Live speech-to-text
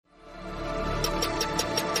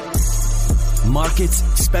markets,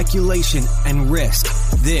 speculation, and risk.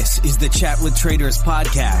 This is the Chat with Traders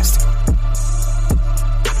podcast.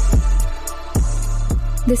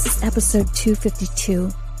 This is episode 252,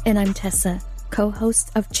 and I'm Tessa,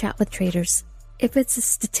 co-host of Chat with Traders. If it's a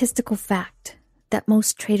statistical fact that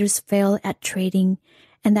most traders fail at trading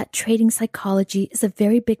and that trading psychology is a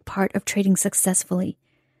very big part of trading successfully,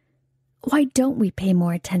 why don't we pay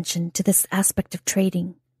more attention to this aspect of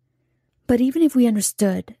trading? But even if we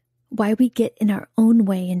understood why we get in our own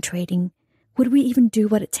way in trading, would we even do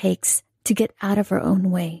what it takes to get out of our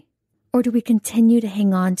own way? Or do we continue to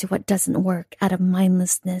hang on to what doesn't work out of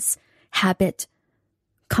mindlessness, habit,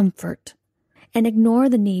 comfort, and ignore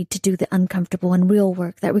the need to do the uncomfortable and real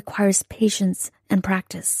work that requires patience and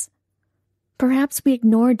practice? Perhaps we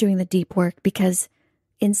ignore doing the deep work because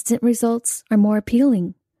instant results are more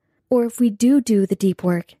appealing. Or if we do the deep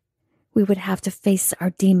work, we would have to face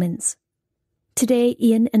our demons. Today,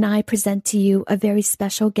 Ian and I present to you a very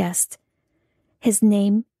special guest. His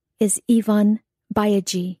name is Yvan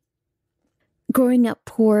Byeajee. Growing up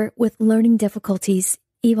poor with learning difficulties,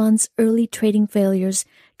 Yvan's early trading failures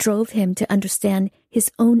drove him to understand his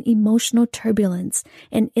own emotional turbulence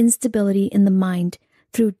and instability in the mind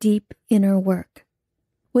through deep inner work.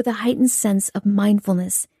 With a heightened sense of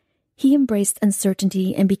mindfulness, he embraced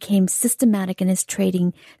uncertainty and became systematic in his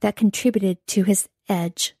trading that contributed to his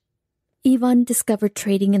edge. Yvan discovered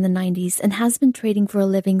trading in the 90s and has been trading for a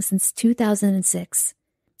living since 2006.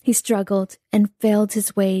 He struggled and failed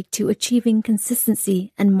his way to achieving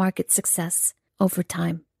consistency and market success over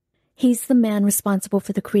time. He's the man responsible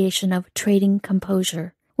for the creation of Trading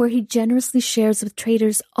Composure, where he generously shares with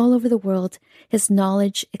traders all over the world his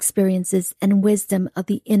knowledge, experiences, and wisdom of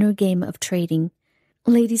the inner game of trading.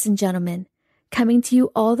 Ladies and gentlemen, coming to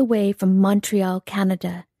you all the way from Montreal,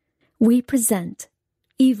 Canada, we present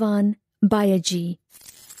Yvan Byeajee.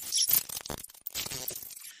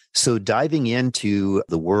 So diving into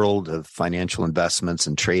the world of financial investments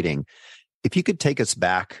and trading, if you could take us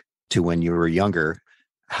back to when you were younger,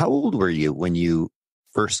 how old were you when you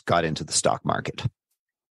first got into the stock market?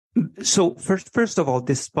 So first of all,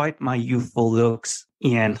 despite my youthful looks,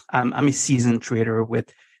 Ian, I'm a seasoned trader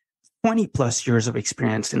with 20 plus years of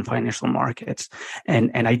experience in financial markets. And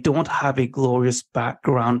I don't have a glorious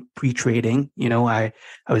background pre-trading. I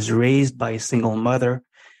was raised by a single mother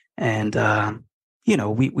and,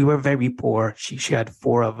 we were very poor. She had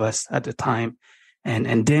 4 of us at the time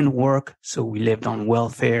and didn't work. So we lived on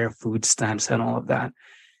welfare, food stamps, and all of that.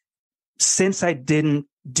 Since I didn't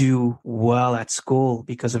do well at school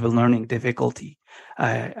because of a learning difficulty,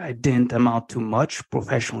 I didn't amount to much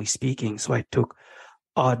professionally speaking. So I took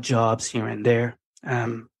odd jobs here and there.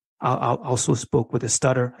 I also spoke with a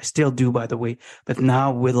stutter. I still do, by the way, but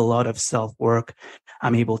now with a lot of self-work,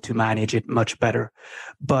 I'm able to manage it much better.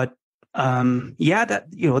 But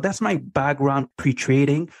that's my background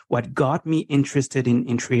pre-trading. What got me interested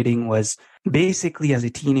in trading was basically as a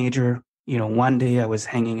teenager. One day I was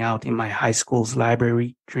hanging out in my high school's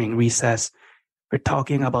library during recess. We're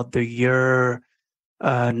talking about the year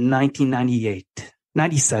 1998,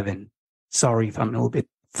 97. Sorry if I'm a little bit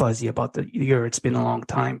fuzzy about the year. It's been a long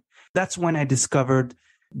time. That's when I discovered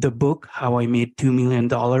the book, How I Made $2 Million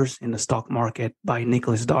in the Stock Market by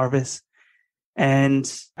Nicholas Darvis. And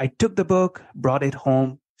I took the book, brought it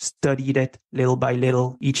home, studied it little by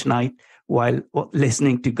little each night while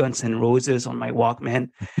listening to Guns N' Roses on my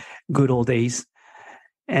Walkman. Good old days.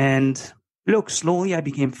 And look, slowly I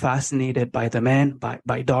became fascinated by the man, by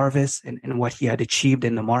Darvis and what he had achieved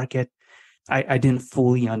in the market. I didn't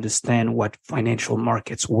fully understand what financial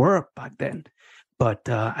markets were back then, but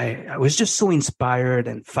I was just so inspired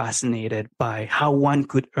and fascinated by how one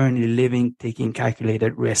could earn a living taking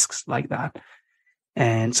calculated risks like that.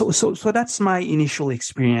 And so that's my initial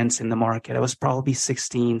experience in the market. I was probably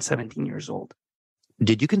 16, 17 years old.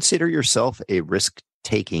 Did you consider yourself a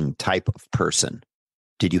risk-taking type of person?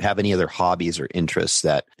 Did you have any other hobbies or interests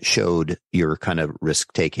that showed your kind of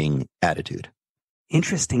risk-taking attitude?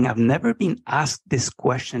 Interesting. I've never been asked this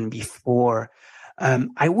question before.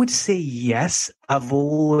 I would say yes. I've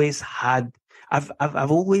always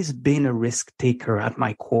been a risk taker at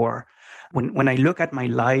my core. When I look at my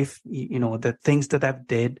life, the things that I've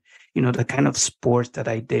did, the kind of sports that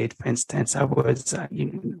I did, for instance, I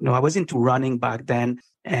was into running back then.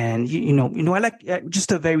 And, I like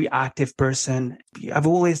just a very active person. I've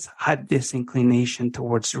always had this inclination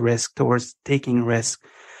towards risk, towards taking risk.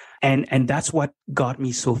 And that's what got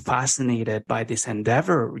me so fascinated by this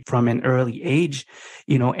endeavor from an early age,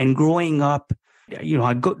 and growing up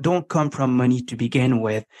don't come from money to begin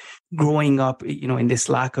with. Growing up, in this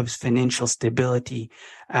lack of financial stability,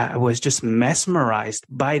 I was just mesmerized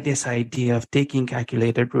by this idea of taking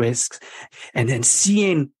calculated risks and then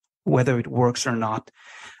seeing whether it works or not.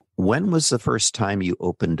 When was the first time you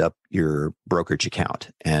opened up your brokerage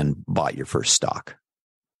account and bought your first stock?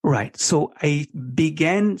 Right. So I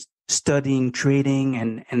began studying trading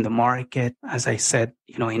and the market, as I said,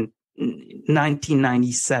 in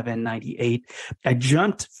 1997, 98. I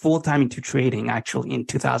jumped full-time into trading actually in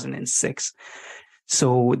 2006.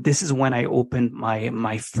 So this is when I opened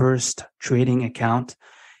my first trading account,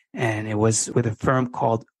 and it was with a firm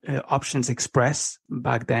called Options Express.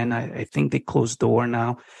 Back then, I think they closed the door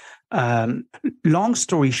now. Long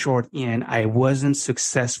story short, Ian, I wasn't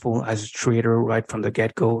successful as a trader right from the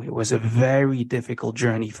get-go. It was a very difficult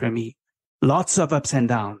journey for me. Lots of ups and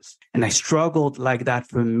downs. And I struggled like that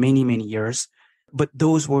for many, many years. But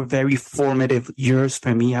those were very formative years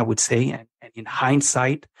for me, I would say. And in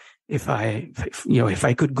hindsight, if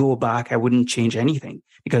I could go back, I wouldn't change anything,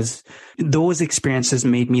 because those experiences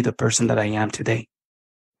made me the person that I am today.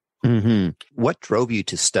 Mm-hmm. What drove you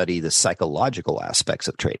to study the psychological aspects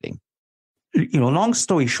of trading? Long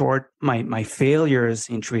story short, my failures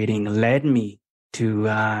in trading led me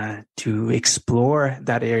to explore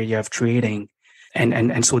that area of trading.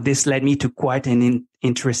 And so this led me to quite an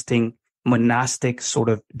interesting monastic sort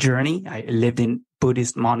of journey. I lived in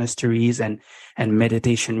Buddhist monasteries and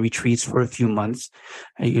meditation retreats for a few months,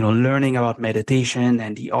 learning about meditation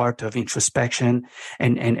and the art of introspection.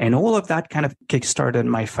 And all of that kind of kickstarted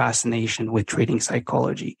my fascination with trading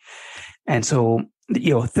psychology. And so,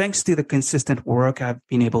 thanks to the consistent work I've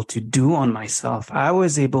been able to do on myself, I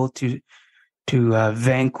was able to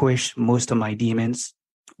vanquish most of my demons,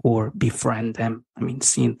 or befriend them.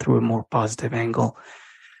 Seen through a more positive angle.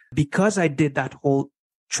 Because I did that whole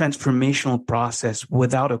transformational process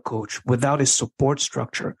without a coach, without a support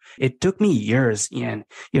structure, it took me years, Ian,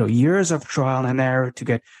 years of trial and error to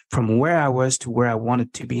get from where I was to where I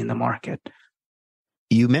wanted to be in the market.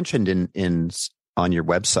 You mentioned on your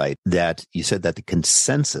website that you said that the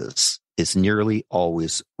consensus is nearly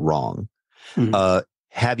always wrong. Mm-hmm.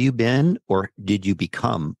 Have you been, or did you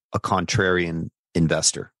become a contrarian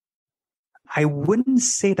investor? I wouldn't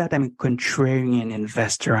say that I'm a contrarian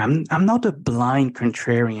investor. I'm not a blind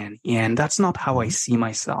contrarian, and that's not how I see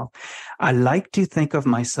myself. I like to think of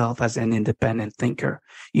myself as an independent thinker.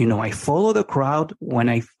 I follow the crowd when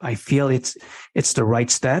I feel it's the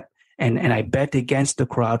right step, and I bet against the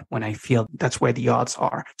crowd when I feel that's where the odds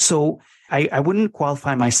are. So I wouldn't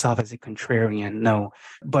qualify myself as a contrarian, no.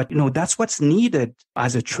 But, that's what's needed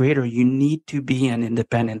as a trader. You need to be an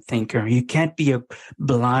independent thinker. You can't be a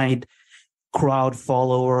blind crowd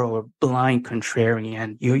follower or blind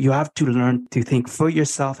contrarian. You have to learn to think for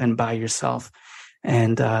yourself and by yourself.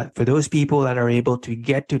 And for those people that are able to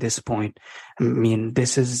get to this point,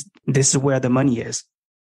 this is where the money is.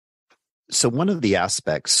 So one of the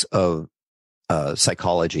aspects of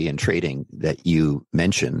psychology and trading that you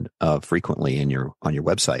mention frequently on your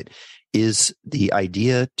website is the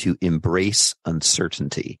idea to embrace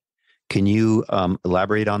uncertainty. Can you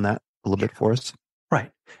elaborate on that a little bit for us?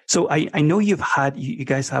 Right. So I know you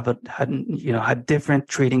guys have had different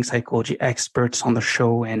trading psychology experts on the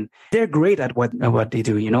show, and they're great at what they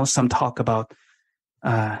do. Some talk about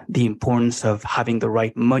the importance of having the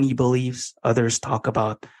right money beliefs. Others talk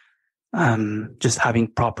about just having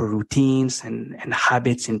proper routines and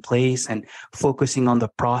habits in place and focusing on the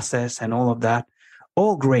process and all of that.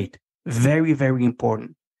 All great. Very, very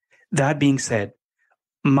important. That being said,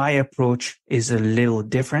 my approach is a little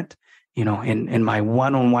different. In my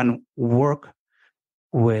one-on-one work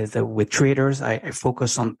with traders, I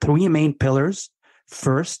focus on three main pillars.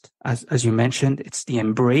 First, as you mentioned, it's the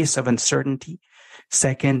embrace of uncertainty.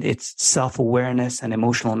 Second, it's self-awareness and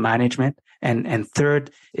emotional management. And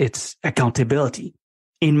third, it's accountability.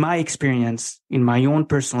 In my experience, in my own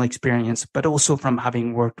personal experience, but also from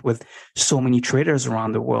having worked with so many traders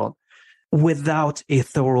around the world, without a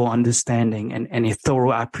thorough understanding and a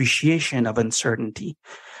thorough appreciation of uncertainty,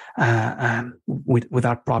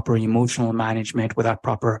 without proper emotional management, without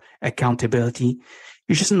proper accountability,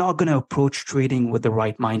 you're just not going to approach trading with the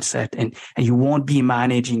right mindset, and you won't be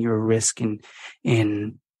managing your risk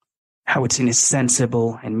in how it's in a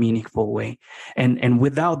sensible and meaningful way. And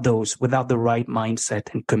without the right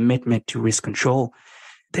mindset and commitment to risk control,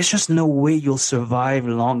 there's just no way you'll survive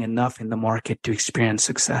long enough in the market to experience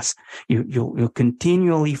success. You'll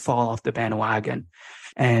continually fall off the bandwagon.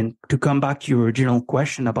 And to come back to your original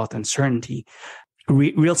question about uncertainty,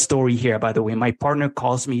 real story here, by the way, my partner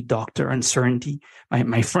calls me Dr. Uncertainty.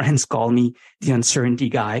 My friends call me the uncertainty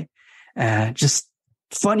guy. Just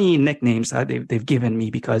funny nicknames that they've given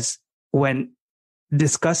me, because when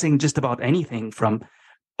discussing just about anything from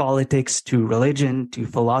politics to religion to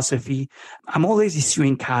philosophy, I'm always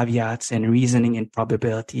issuing caveats and reasoning and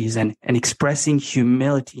probabilities and expressing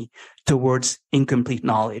humility towards incomplete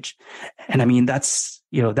knowledge. And I mean, that's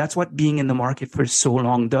what being in the market for so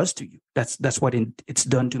long does to you. That's what it's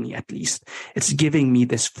done to me, at least. It's giving me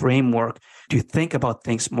this framework to think about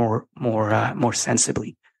things more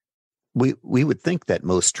sensibly. We would think that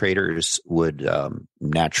most traders would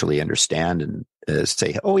naturally understand and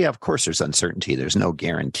say, oh, yeah, of course there's uncertainty. There's no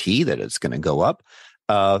guarantee that it's going to go up.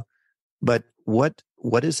 But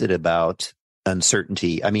what is it about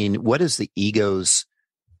uncertainty? I mean, what is the ego's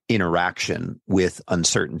interaction with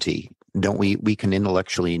uncertainty? Don't we can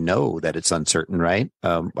intellectually know that it's uncertain, right?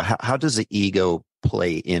 How does the ego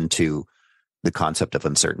play into the concept of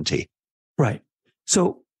uncertainty? Right.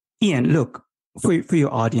 So, Ian, look, for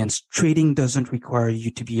your audience, trading doesn't require you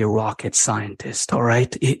to be a rocket scientist, all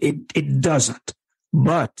right? It doesn't.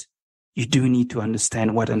 But you do need to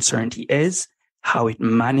understand what uncertainty is, how it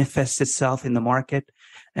manifests itself in the market,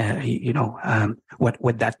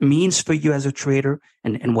 what that means for you as a trader,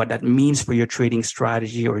 and what that means for your trading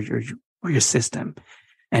strategy or your system.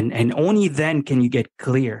 And only then can you get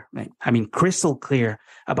clear, crystal clear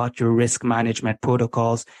about your risk management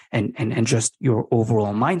protocols and just your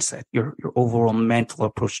overall mindset, your overall mental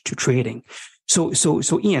approach to trading. So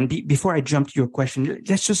Ian, before I jump to your question,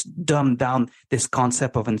 let's just dumb down this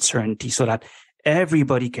concept of uncertainty so that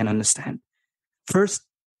everybody can understand. First,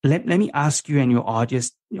 let me ask you and your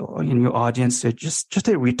audience, just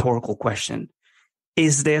a rhetorical question.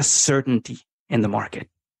 Is there certainty in the market?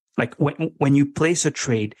 Like when you place a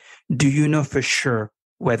trade, do you know for sure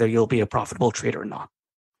whether you'll be a profitable trader or not?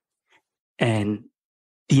 And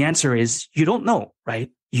the answer is you don't know, right?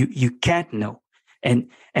 You can't know. And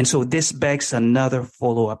so this begs another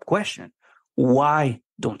follow-up question. Why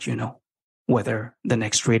don't you know whether the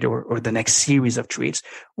next trade or the next series of trades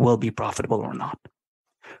will be profitable or not?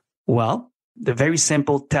 Well, the very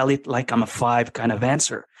simple tell it like I'm a 5 kind of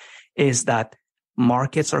answer is that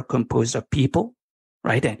markets are composed of people,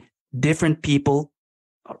 right? And different people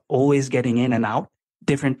are always getting in and out,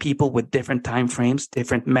 different people with different time frames,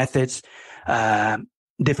 different methods,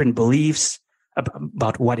 different beliefs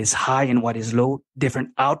about what is high and what is low,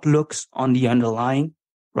 different outlooks on the underlying,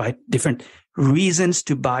 right? Different reasons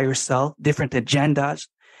to buy or sell, different agendas.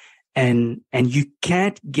 And you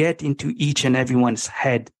can't get into each and everyone's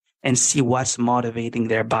head and see what's motivating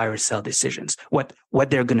their buy or sell decisions, what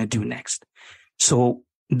they're going to do next. So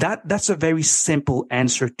that's a very simple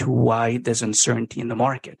answer to why there's uncertainty in the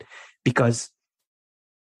market, because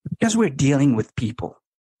we're dealing with people.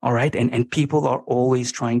 All right. And people are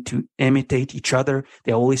always trying to imitate each other.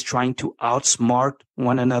 They're always trying to outsmart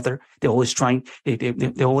one another. They're always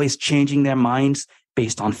they're always changing their minds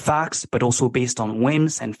based on facts, but also based on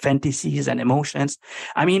whims and fantasies and emotions.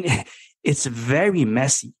 I mean, it's very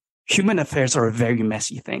messy. Human affairs are a very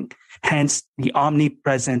messy thing. Hence the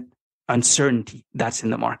omnipresent uncertainty that's in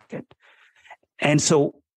the market. And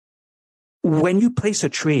so when you place a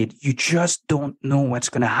trade, you just don't know what's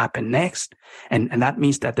going to happen next. And that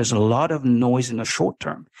means that there's a lot of noise in the short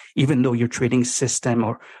term, even though your trading system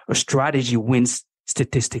or strategy wins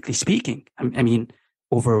statistically speaking. I mean,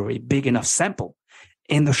 over a big enough sample.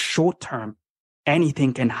 In the short term,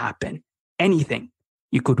 anything can happen. Anything.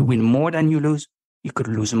 You could win more than you lose. You could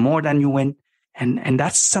lose more than you win. And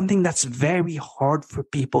that's something that's very hard for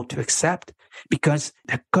people to accept because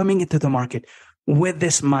they're coming into the market with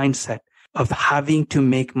this mindset of having to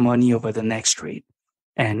make money over the next trade.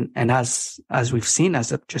 And as we've seen,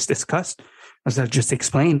 as I've just discussed, as I've just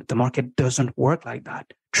explained, the market doesn't work like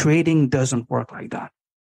that. Trading doesn't work like that.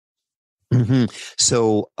 Mm-hmm.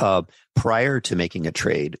 So prior to making a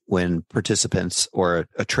trade, when participants or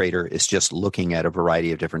a trader is just looking at a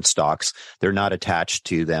variety of different stocks, they're not attached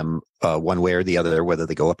to them one way or the other, whether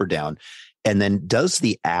they go up or down. And then does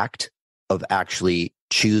the act of actually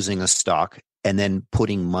choosing a stock and then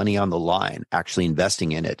putting money on the line, actually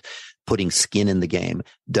investing in it, putting skin in the game,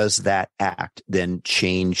 does that act then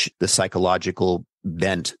change the psychological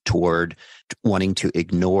bent toward wanting to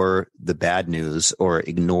ignore the bad news or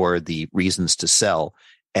ignore the reasons to sell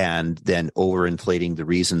and then overinflating the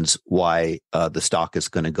reasons why the stock is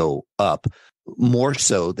going to go up more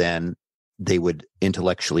so than they would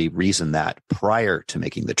intellectually reason that prior to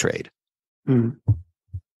making the trade?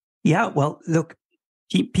 Yeah, well, look,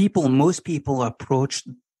 most people approach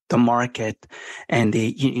the market, and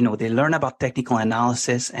they learn about technical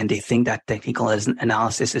analysis, and they think that technical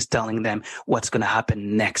analysis is telling them what's going to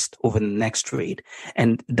happen next over the next trade.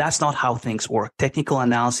 And that's not how things work. Technical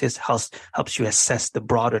analysis helps you assess the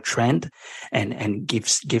broader trend and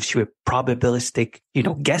gives you a probabilistic,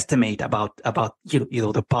 guesstimate about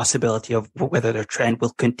the possibility of whether the trend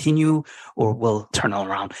will continue or will turn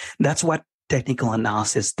around. That's what technical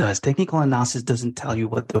analysis does. Technical analysis doesn't tell you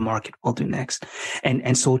what the market will do next.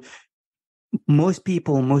 And so most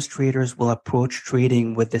traders will approach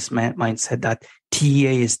trading with this mindset that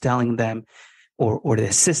TEA is telling them, or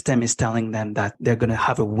the system is telling them that they're going to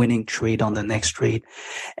have a winning trade on the next trade.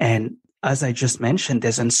 And as I just mentioned,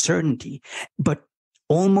 there's uncertainty, but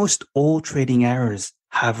almost all trading errors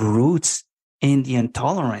have roots in the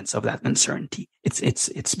intolerance of that uncertainty.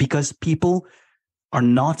 It's because people are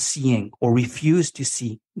not seeing or refuse to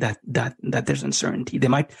see that there's uncertainty. They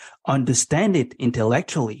might understand it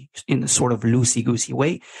intellectually in a sort of loosey-goosey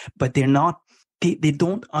way, but they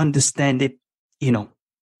don't understand it,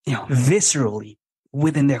 viscerally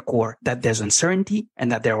within their core, that there's uncertainty and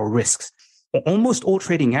that there are risks. Almost all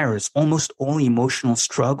trading errors, almost all emotional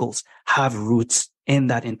struggles have roots in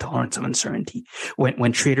that intolerance of uncertainty.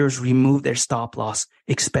 When traders remove their stop loss,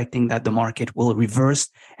 expecting that the market will reverse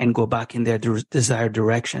and go back in their desired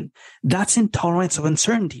direction, that's intolerance of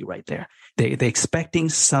uncertainty right there. They're expecting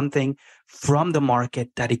something from the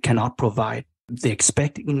market that it cannot provide. They're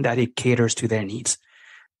expecting that it caters to their needs.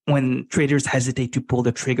 When traders hesitate to pull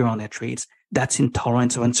the trigger on their trades, that's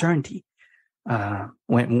intolerance of uncertainty.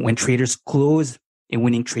 When traders close a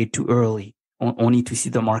winning trade too early, only to see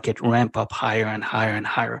the market ramp up higher and higher and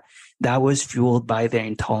higher, that was fueled by their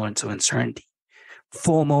intolerance of uncertainty.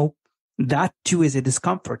 FOMO, that too is a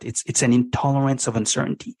discomfort. It's an intolerance of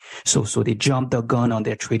uncertainty. So they jump the gun on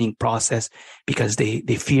their trading process because they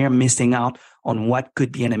fear missing out on what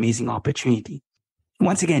could be an amazing opportunity.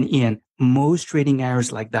 Once again, Ian, most trading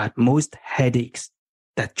errors like that, most headaches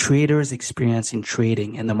that traders experience in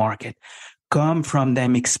trading in the market come from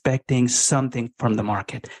them expecting something from the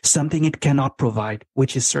market, something it cannot provide,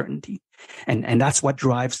 which is certainty. And that's what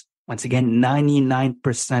drives, once again,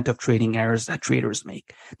 99% of trading errors that traders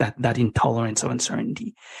make, that intolerance of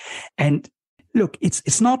uncertainty. And look,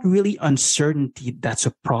 it's not really uncertainty that's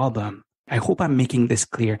a problem. I hope I'm making this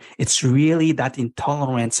clear. It's really that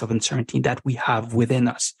intolerance of uncertainty that we have within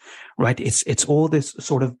us, right? It's all this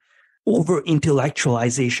sort of over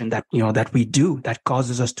intellectualization that we do, that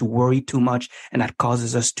causes us to worry too much, and that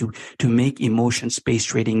causes us to make emotion-based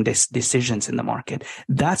trading decisions in the market.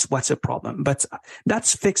 That's what's a problem, but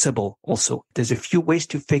that's fixable also. There's a few ways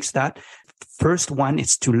to fix that. First one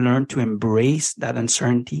is to learn to embrace that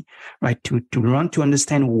uncertainty, right? To learn to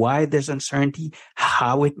understand why there's uncertainty,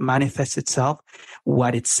 how it manifests itself,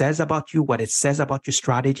 what it says about you, what it says about your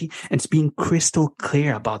strategy, and it's being crystal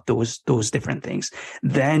clear about those different things.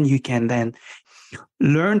 Then you can then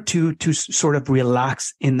learn to sort of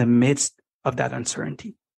relax in the midst of that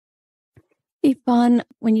uncertainty. Yvan,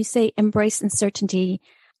 when you say embrace uncertainty,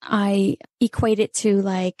 I equate it to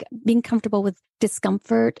like being comfortable with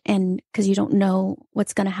discomfort, and because you don't know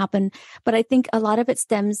what's going to happen. But I think a lot of it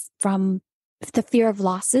stems from the fear of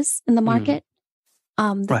losses in the market.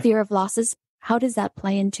 Fear of losses. How does that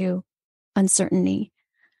play into uncertainty?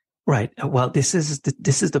 Right. Well, this is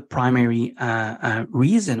the primary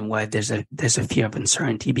reason why there's a fear of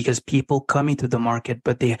uncertainty, because people come into the market,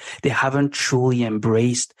 but they haven't truly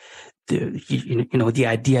embraced the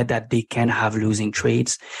idea that they can have losing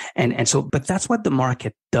trades. And so, but that's what the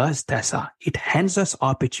market does, Tessa. It hands us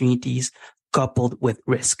opportunities coupled with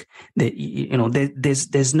risk.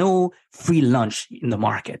 There's no free lunch in the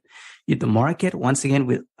market. The market, once again,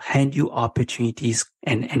 will hand you opportunities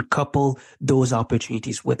and couple those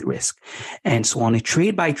opportunities with risk. And so on a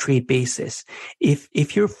trade by trade basis,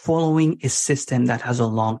 if you're following a system that has a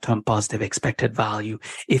long-term positive expected value,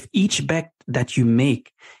 if each bet that you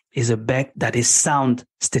make is a bet that is sound,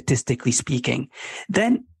 statistically speaking,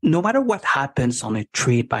 then no matter what happens on a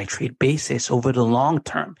trade by trade basis over the long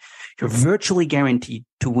term, you're virtually guaranteed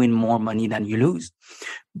to win more money than you lose.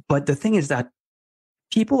 But the thing is that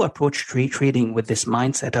people approach trading with this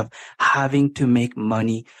mindset of having to make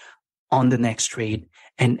money on the next trade.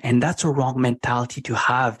 And that's a wrong mentality to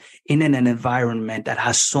have in an environment that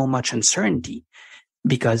has so much uncertainty,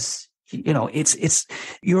 because it's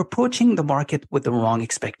you're approaching the market with the wrong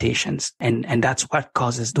expectations, and that's what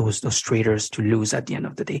causes those traders to lose at the end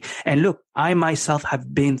of the day. And look, I myself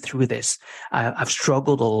have been through this. I've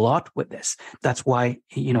struggled a lot with this. That's why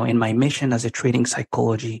in my mission as a trading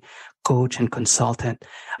psychology coach and consultant,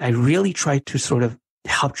 I really try to sort of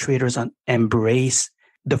help traders embrace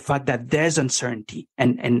the fact that there's uncertainty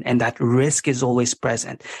and that risk is always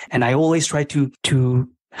present. And I always try to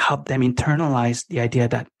help them internalize the idea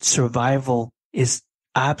that survival is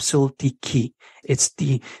absolutely key. It's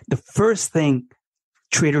the first thing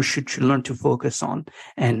traders should learn to focus on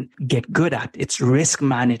and get good at. It's risk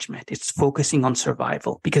management. It's focusing on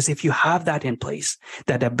survival. Because if you have that in place,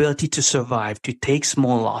 that ability to survive, to take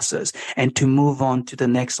small losses and to move on to the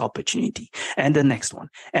next opportunity and the next one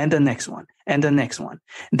and the next one and the next one,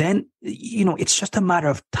 then, it's just a matter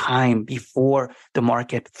of time before the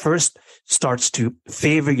market first starts to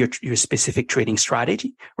favor your specific trading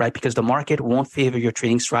strategy, right? Because the market won't favor your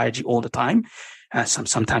trading strategy all the time.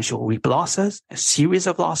 Sometimes you'll reap losses, a series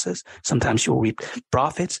of losses. Sometimes you'll reap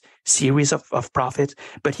profits, series of profits.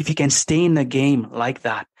 But if you can stay in the game like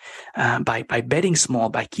that, by betting small,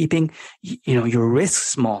 by keeping, your risks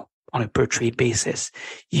small on a per trade basis,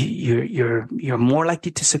 you're more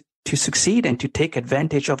likely to succeed and to take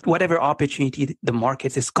advantage of whatever opportunity the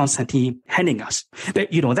market is constantly handing us.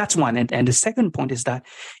 That's one. And the second point is that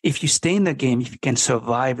if you stay in the game, if you can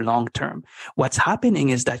survive long term, what's happening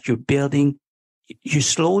is that you're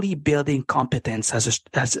slowly building competence as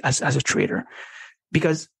a trader.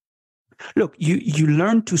 Because look, you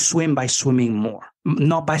learn to swim by swimming more,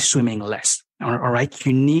 not by swimming less. All right.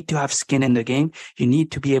 You need to have skin in the game. You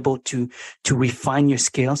need to be able to refine your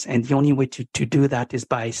skills. And the only way to do that is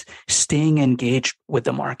by staying engaged with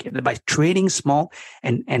the market, by trading small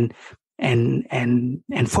and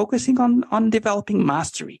focusing on developing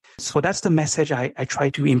mastery. So that's the message I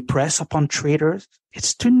try to impress upon traders.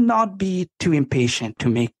 It's to not be too impatient to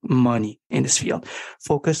make money in this field.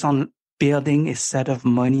 Focus on building a set of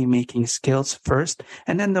money-making skills first,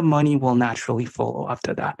 and then the money will naturally follow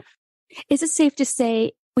after that. Is it safe to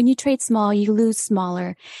say when you trade small, you lose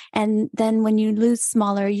smaller? And then when you lose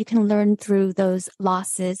smaller, you can learn through those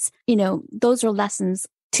losses. Those are lessons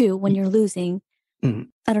too when you're losing. Mm-hmm.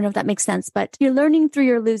 I don't know if that makes sense, but you're learning through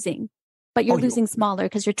your losing, but you're losing smaller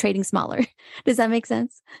because you're trading smaller. Does that make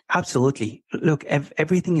sense? Absolutely. Look,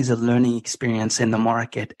 everything is a learning experience in the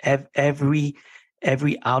market. Every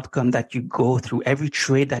outcome that you go through, every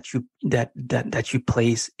trade that you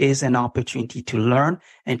place is an opportunity to learn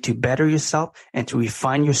and to better yourself and to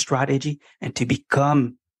refine your strategy and to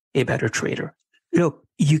become a better trader. Look,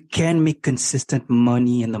 you can make consistent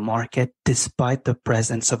money in the market despite the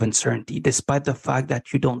presence of uncertainty, despite the fact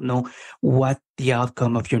that you don't know what the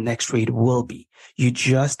outcome of your next trade will be. You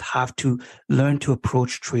just have to learn to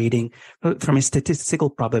approach trading from a statistical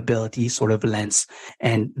probability sort of lens.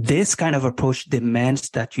 And this kind of approach demands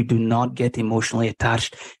that you do not get emotionally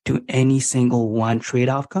attached to any single one trade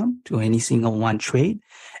outcome, to any single one trade.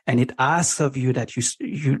 And it asks of you that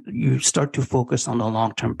you start to focus on the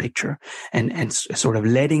long-term picture and sort of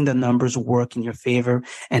letting the numbers work in your favor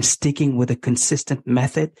and sticking with a consistent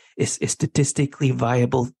method, is a statistically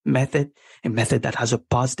viable method, a method that has a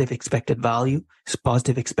positive expected value,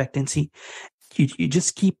 positive expectancy. You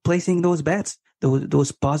just keep placing those bets,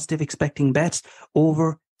 those positive expecting bets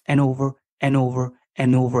over and over and over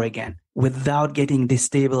and over again without getting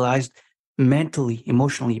destabilized mentally,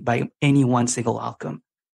 emotionally by any one single outcome.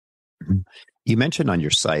 You mentioned on your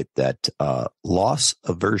site that loss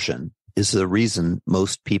aversion is the reason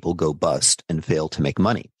most people go bust and fail to make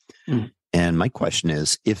money. Mm. And my question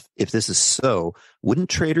is, if this is so, wouldn't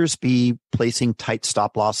traders be placing tight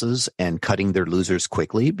stop losses and cutting their losers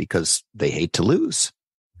quickly because they hate to lose?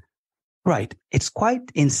 Right. It's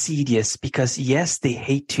quite insidious because yes, they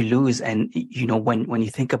hate to lose. And, when you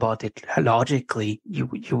think about it logically, you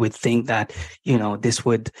would think that, this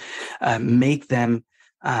would make them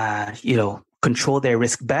control their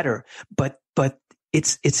risk better. But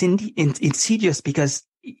it's insidious because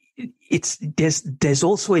there's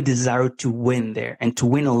also a desire to win there and to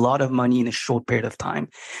win a lot of money in a short period of time.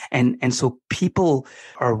 And so people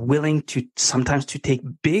are willing to sometimes to take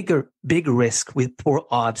big risk with poor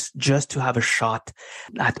odds just to have a shot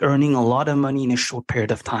at earning a lot of money in a short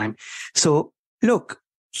period of time. So look,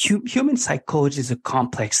 human psychology is a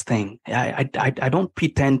complex thing. I don't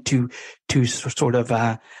pretend to sort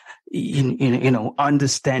of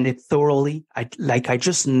understand it thoroughly. I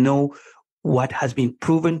just know what has been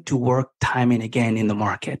proven to work time and again in the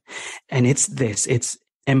market, and it's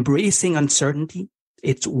embracing uncertainty.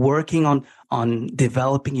 It's working on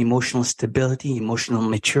developing emotional stability, emotional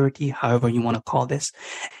maturity, however you want to call this.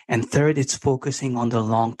 And third, it's focusing on the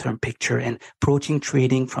long-term picture and approaching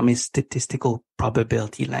trading from a statistical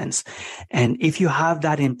probability lens. And if you have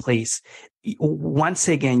that in place, once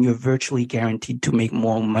again, you're virtually guaranteed to make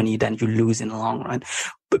more money than you lose in the long run.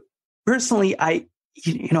 But personally,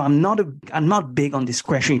 I'm not big on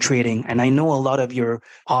discretionary trading, and I know a lot of your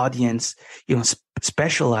audience,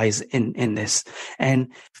 specialize in this.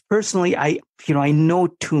 And personally, I know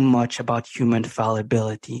too much about human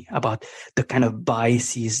fallibility, about the kind of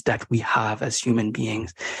biases that we have as human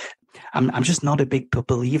beings. I'm just not a big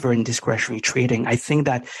believer in discretionary trading. I think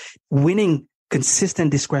that winning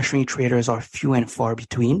consistent discretionary traders are few and far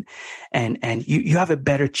between, and you have a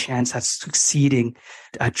better chance at succeeding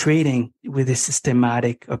at trading with a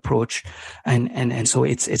systematic approach. And so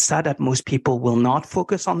it's sad that most people will not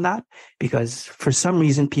focus on that, because for some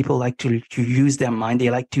reason people like to use their mind. They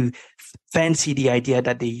like to fancy the idea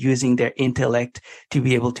that they're using their intellect to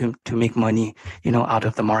be able to make money, out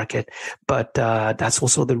of the market. But that's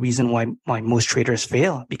also the reason why most traders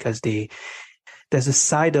fail, because there's a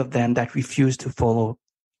side of them that refuse to follow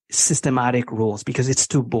systematic rules because it's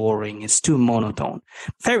too boring, it's too monotone.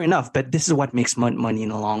 Fair enough, but this is what makes money in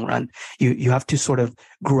the long run. You have to sort of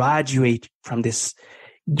graduate from this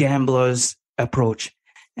gambler's approach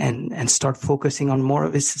and start focusing on more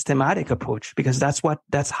of a systematic approach, because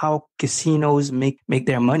that's how casinos make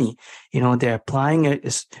their money. They're applying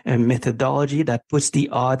a methodology that puts the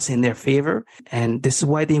odds in their favor, and this is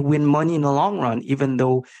why they win money in the long run, even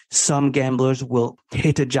though some gamblers will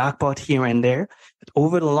hit a jackpot here and there. But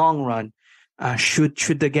over the long run, should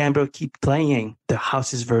the gambler keep playing, the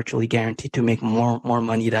house is virtually guaranteed to make more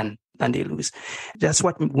money than they lose. That's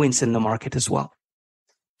what wins in the market as well.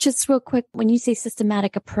 Just real quick, when you say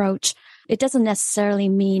systematic approach, it doesn't necessarily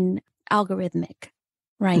mean algorithmic,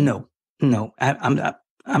 right? No.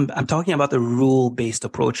 I'm talking about the rule-based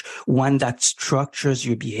approach, one that structures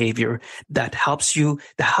your behavior, that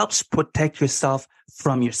helps protect yourself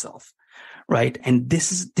from yourself, right? And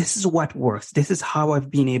this is what works. This is how I've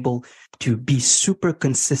been able to be super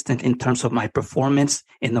consistent in terms of my performance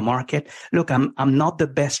in the market. Look, I'm not the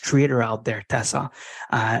best trader out there, Tessa.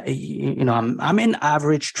 I'm an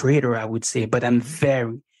average trader, I would say, but I'm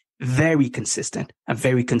very, very consistent. I'm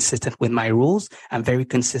very consistent with my rules. I'm very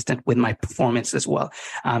consistent with my performance as well.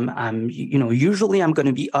 Usually I'm going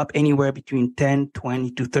to be up anywhere between 10,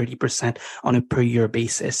 20 to 30% on a per year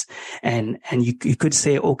basis. And you could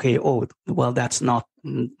say, okay, well, that's not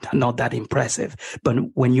that impressive. But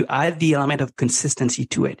when you add the element of consistency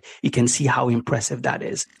to it, you can see how impressive that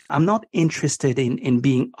is. I'm not interested in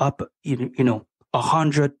being up,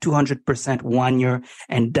 100, 200% 1 year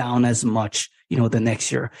and down as much, the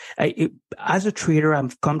next year. As a trader,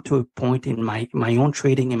 I've come to a point in my own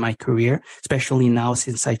trading in my career, especially now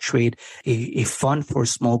since I trade a fund for a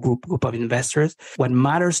small group of investors. What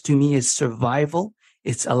matters to me is survival.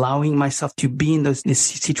 It's allowing myself to be in these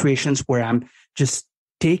situations where I'm just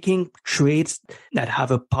taking trades that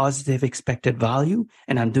have a positive expected value,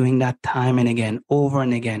 and I'm doing that time and again, over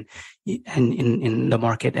and again, and in the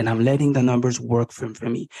market, and I'm letting the numbers work for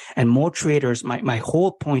me. And more traders, my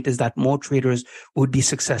whole point is that more traders would be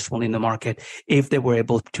successful in the market if they were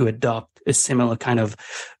able to adopt a similar kind of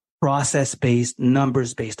process-based,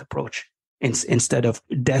 numbers-based approach, instead of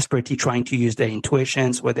desperately trying to use their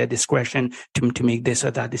intuitions or their discretion to make this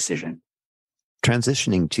or that decision.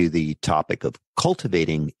 Transitioning to the topic of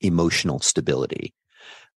cultivating emotional stability,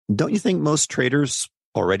 don't you think most traders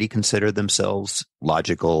already consider themselves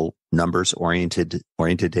logical, numbers-oriented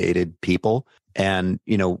people? And,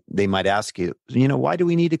 they might ask you, why do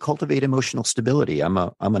we need to cultivate emotional stability? I'm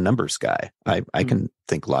a numbers guy. I can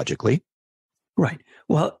think logically. Right.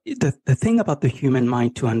 Well, the thing about the human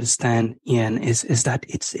mind to understand, Ian, is that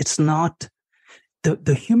it's not,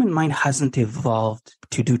 the human mind hasn't evolved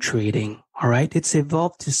to do trading. All right. It's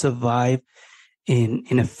evolved to survive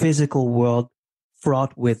in a physical world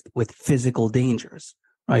fraught with physical dangers,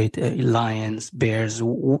 right? Lions, bears,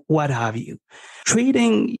 what have you.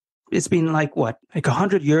 Trading, it's been like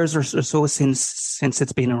 100 years or so since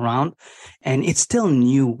it's been around, and it's still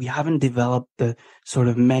new. We haven't developed the sort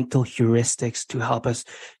of mental heuristics to help us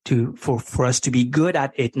for us to be good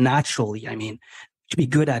at it naturally. To be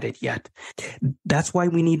good at it yet. That's why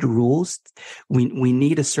we need rules. We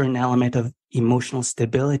need a certain element of emotional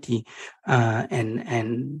stability,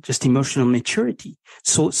 and just emotional maturity,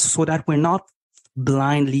 so that we're not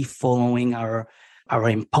blindly following our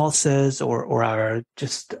impulses or our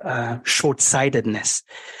just short-sightedness,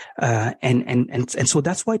 and so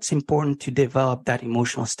that's why it's important to develop that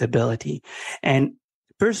emotional stability. And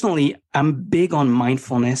personally, I'm big on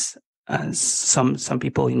mindfulness. Some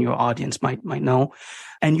people in your audience might know,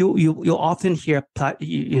 and you'll often hear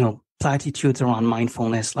platitudes around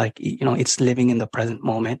mindfulness, like it's living in the present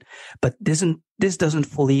moment. But this doesn't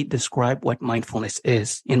fully describe what mindfulness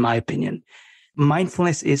is, in my opinion.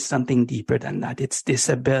 mindfulness is something deeper than that. It's this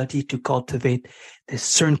ability to cultivate this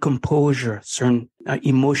certain composure, certain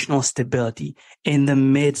emotional stability in the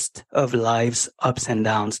midst of life's ups and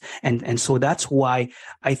downs. And so that's why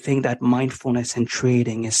I think that mindfulness and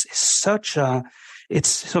trading is such a,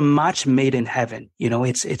 it's a match made in heaven.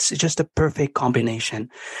 It's just a perfect combination.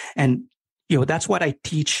 And, that's what I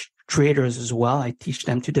teach traders as well. I teach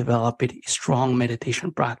them to develop a strong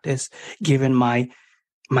meditation practice, given my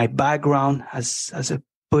background as a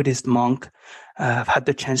Buddhist monk. I've had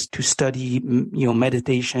the chance to study,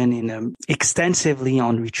 meditation extensively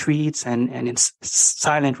on retreats and in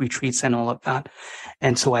silent retreats and all of that.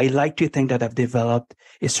 And so I like to think that I've developed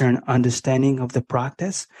a certain understanding of the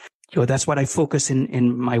practice. That's what I focus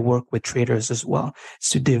in my work with traders as well, is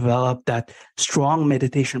to develop that strong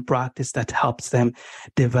meditation practice that helps them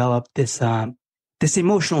develop this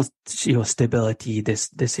emotional, stability,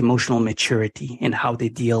 this emotional maturity in how they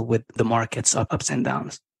deal with the market's ups and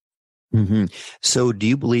downs. Mm-hmm. So do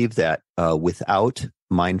you believe that without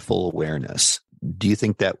mindful awareness, do you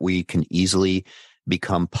think that we can easily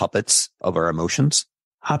become puppets of our emotions?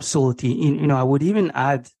 Absolutely. I would even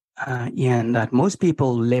add, Ian, that most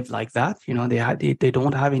people live like that. They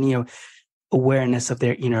don't have any awareness of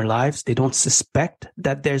their inner lives. They don't suspect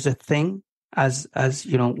that there's a thing as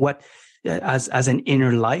an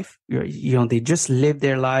inner life. They just live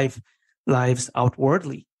their lives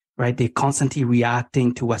outwardly, right? They're constantly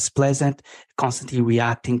reacting to what's pleasant, constantly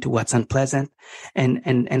reacting to what's unpleasant.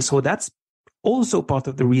 And so that's also part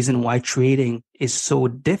of the reason why trading is so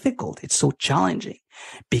difficult. It's so challenging,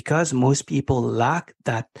 because most people lack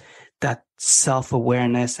that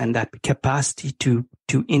self-awareness and that capacity to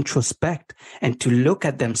introspect and to look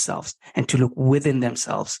at themselves and to look within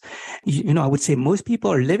themselves. I would say most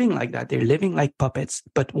people are living like that. They're living like puppets.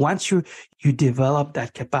 But once you develop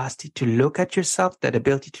that capacity to look at yourself, that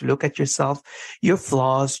ability to look at yourself, your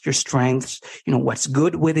flaws, your strengths, what's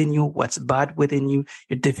good within you, what's bad within you,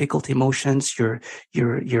 your difficult emotions, your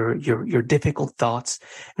difficult thoughts,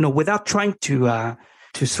 without trying to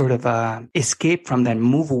sort of escape from them,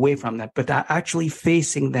 move away from them, but actually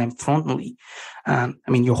facing them frontally.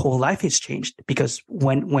 Your whole life is changed, because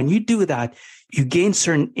when you do that, you gain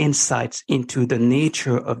certain insights into the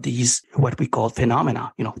nature of these, what we call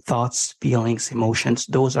phenomena, thoughts, feelings, emotions.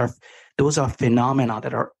 Those are phenomena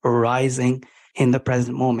that are arising in the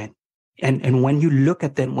present moment. And when you look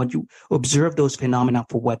at them, when you observe those phenomena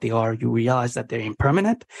for what they are, you realize that they're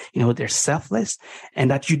impermanent, they're selfless,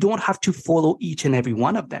 and that you don't have to follow each and every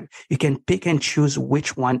one of them. You can pick and choose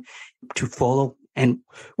which one to follow. And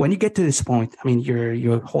when you get to this point,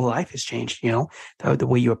 your whole life has changed. The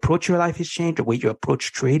way you approach your life has changed. The way you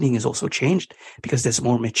approach trading is also changed, because there's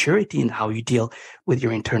more maturity in how you deal with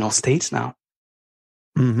your internal states now.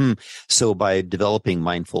 Mm-hmm. So by developing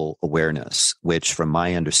mindful awareness, which from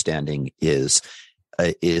my understanding is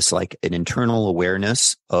like an internal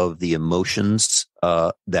awareness of the emotions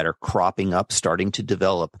that are cropping up, starting to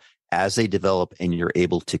develop. As they develop and you're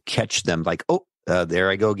able to catch them, like, there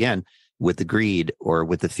I go again with the greed or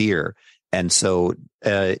with the fear. And so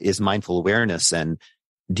is mindful awareness. And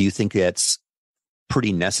do you think that's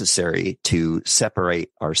pretty necessary to separate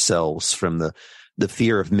ourselves from the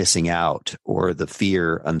fear of missing out or the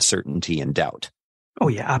fear, uncertainty, and doubt? Oh,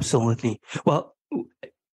 yeah, absolutely. Well,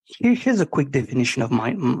 here's a quick definition of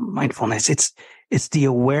mindfulness. It's the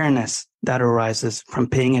awareness that arises from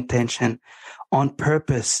paying attention on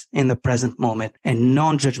purpose in the present moment and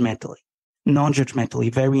non-judgmentally.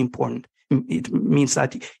 Non-judgmentally, very important. It means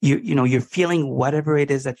that you're feeling whatever it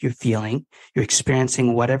is that you're feeling. You're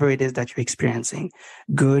experiencing whatever it is that you're experiencing,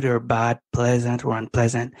 good or bad, pleasant or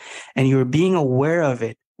unpleasant, and you're being aware of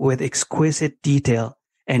it with exquisite detail.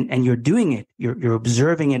 And you're doing it. You're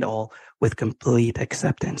observing it all with complete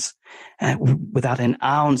acceptance, without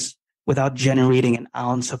generating an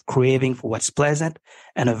ounce of craving for what's pleasant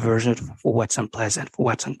and aversion for what's unpleasant, for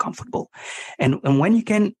what's uncomfortable. And when you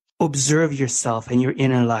can observe yourself and your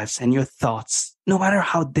inner lives and your thoughts, no matter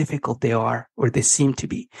how difficult they are or they seem to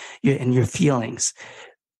be, and your feelings,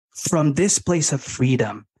 from this place of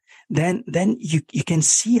freedom, then you can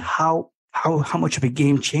see how much of a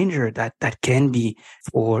game changer that can be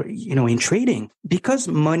for, in trading, because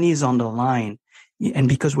money is on the line, and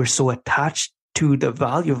because we're so attached to the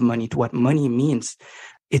value of money, to what money means.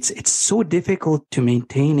 It's so difficult to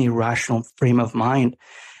maintain a rational frame of mind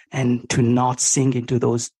and to not sink into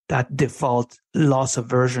that default loss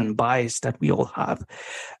aversion bias that we all have.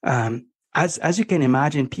 As you can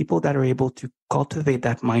imagine, people that are able to cultivate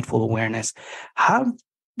that mindful awareness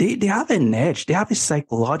they have an edge. They have a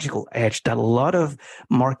psychological edge that a lot of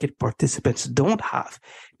market participants don't have,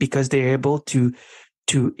 because they're able to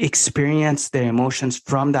to experience their emotions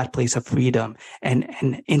from that place of freedom.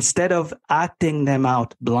 And instead of acting them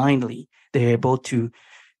out blindly, they're able to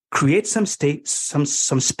create some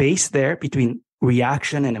space there between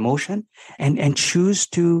reaction and emotion, and choose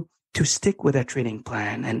to stick with their trading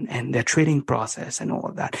plan and their trading process and all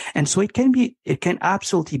of that. And so it can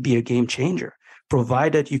absolutely be a game changer,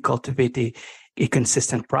 provided you cultivate a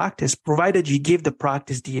consistent practice, provided you give the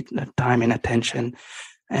practice the time and attention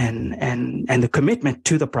and the commitment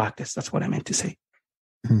to the practice. That's what I meant to say.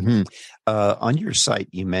 Mm-hmm. On your site,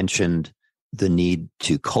 you mentioned the need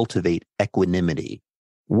to cultivate equanimity.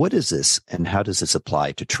 What is this, and how does this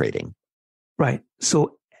apply to trading? Right.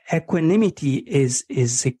 So equanimity is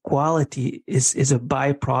a quality, is a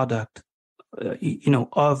byproduct,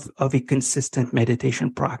 of a consistent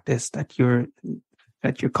meditation practice that you're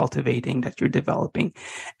cultivating, that you're developing,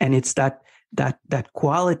 and it's that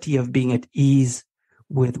quality of being at ease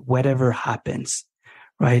with whatever happens,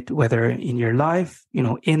 right? Whether in your life,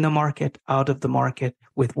 in the market, out of the market,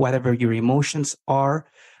 with whatever your emotions are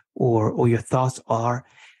or your thoughts are.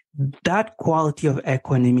 That quality of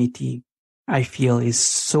equanimity, I feel, is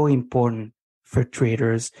so important for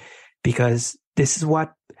traders, because this is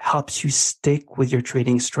what helps you stick with your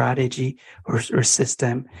trading strategy or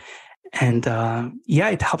system. And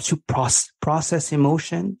it helps you process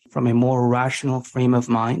emotion from a more rational frame of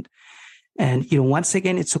mind. And once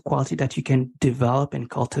again, it's a quality that you can develop and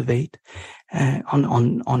cultivate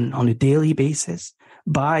on a daily basis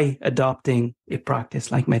by adopting a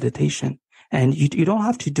practice like meditation. And you don't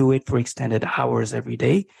have to do it for extended hours every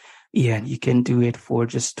day. Yeah, you can do it for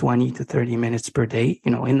just 20 to 30 minutes per day,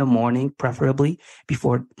 in the morning, preferably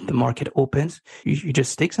before the market opens. You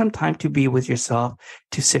just take some time to be with yourself,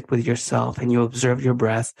 to sit with yourself, and you observe your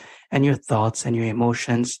breath and your thoughts and your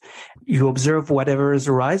emotions. You observe whatever is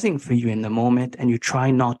arising for you in the moment, and you try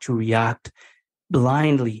not to react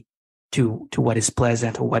blindly to what is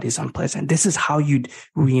pleasant or what is unpleasant. This is how you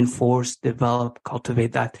reinforce, develop,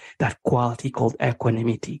 cultivate that quality called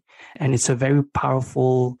equanimity. And it's a very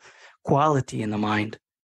powerful quality in the mind,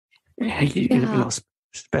 especially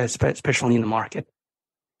in the market.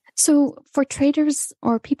 So for traders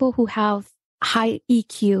or people who have high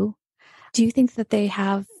EQ, do you think that they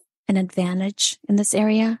have an advantage in this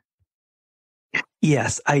area?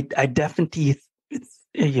 Yes, I definitely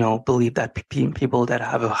believe that people that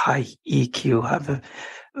have a high EQ have a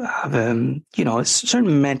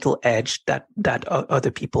certain mental edge that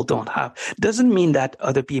other people don't have. Doesn't mean that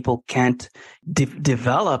other people can't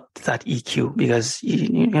develop that EQ, because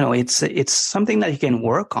it's something that you can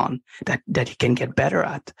work on, that you can get better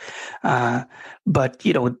at. But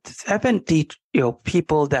definitely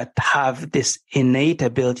people that have this innate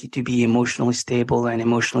ability to be emotionally stable and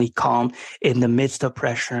emotionally calm in the midst of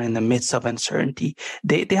pressure, in the midst of uncertainty,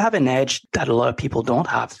 they have an edge that a lot of people don't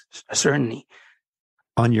have, certainly.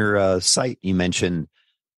 On your site, you mentioned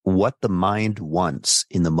what the mind wants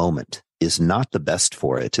in the moment is not the best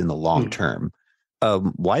for it in the long term.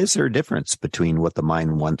 Why is there a difference between what the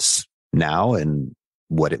mind wants now and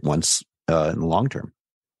what it wants in the long term?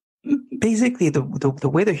 Basically, the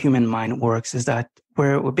way the human mind works is that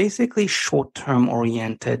we're basically short-term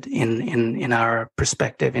oriented in our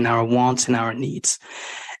perspective, in our wants and our needs.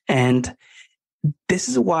 And this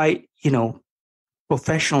is why,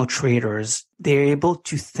 professional traders, they're able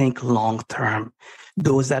to think long-term.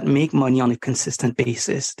 Those that make money on a consistent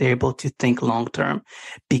basis, they're able to think long-term,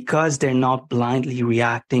 because they're not blindly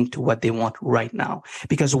reacting to what they want right now.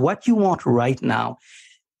 Because what you want right now,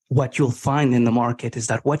 what you'll find in the market is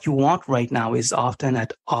that what you want right now is often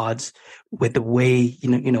at odds with the way,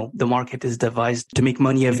 the market is devised to make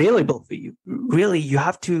money available for you. Really, you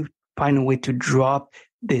have to find a way to drop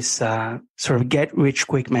this sort of get rich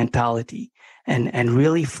quick mentality and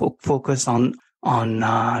really focus on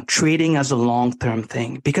trading as a long-term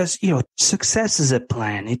thing, because success is a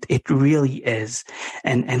plan. It really is,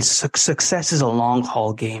 and success is a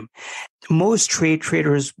long-haul game. Most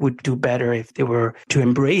traders would do better if they were to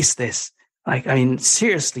embrace this.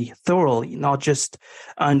 Seriously, thoroughly, not just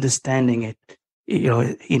understanding it,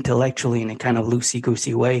 intellectually in a kind of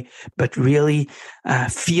loosey-goosey way, but really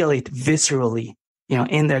feel it viscerally,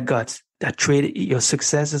 in their guts. That your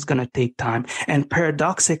success is going to take time. And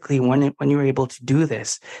paradoxically, when you're able to do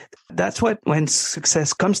this, that's when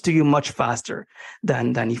success comes to you much faster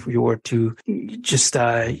than if you were to just,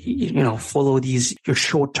 follow your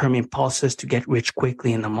short-term impulses to get rich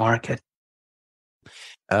quickly in the market.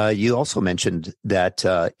 You also mentioned that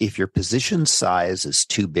if your position size is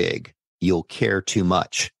too big, you'll care too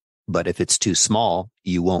much. But if it's too small,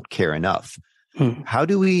 you won't care enough. How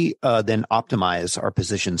do we then optimize our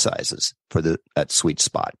position sizes for that sweet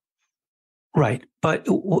spot? Right. But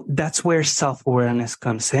that's where self-awareness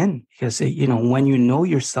comes in, because, when you know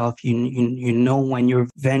yourself, you know when you're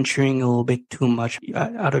venturing a little bit too much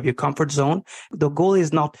out of your comfort zone. The goal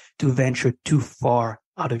is not to venture too far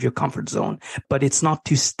out of your comfort zone, but it's not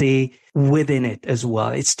to stay within it as well.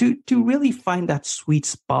 It's to really find that sweet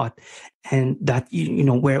spot, and that,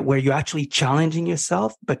 where you're actually challenging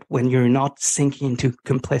yourself, but when you're not sinking into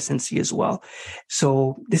complacency as well.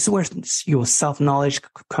 So this is where your self-knowledge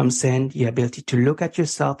comes in, the ability to look at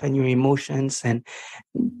yourself and your emotions. And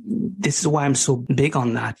this is why I'm so big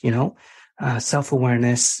on that,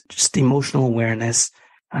 self-awareness, just emotional awareness.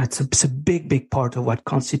 It's a big, big part of what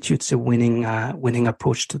constitutes a winning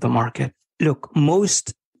approach to the market. Look,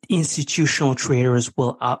 most institutional traders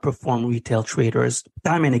will outperform retail traders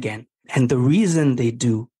time and again. And the reason they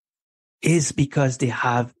do is because they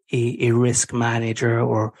have a risk manager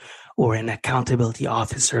or an accountability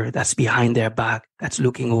officer that's behind their back, that's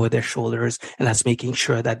looking over their shoulders, and that's making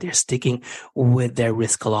sure that they're sticking with their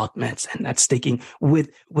risk allotments, and that's sticking with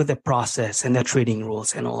the process and their trading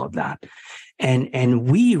rules and all of that. And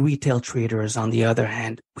we retail traders, on the other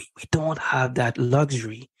hand, we don't have that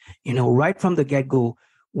luxury. Right from the get-go,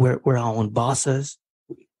 we're our own bosses,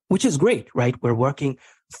 which is great, right? We're working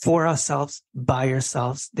for ourselves, by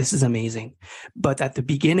ourselves. This is amazing. But at the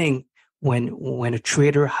beginning, when a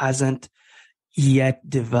trader hasn't yet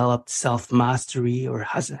developed self-mastery or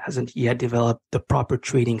hasn't yet developed the proper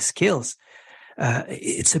trading skills,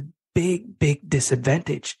 it's a big, big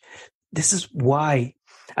disadvantage. This is why,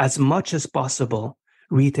 as much as possible,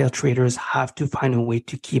 retail traders have to find a way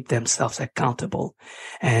to keep themselves accountable.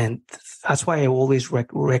 And that's why I always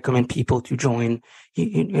recommend people to join,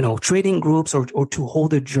 trading groups or to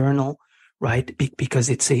hold a journal, right? Because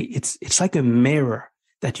it's like a mirror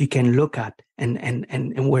that you can look at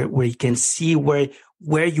and where you can see where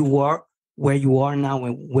you are now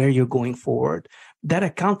and where you're going forward. That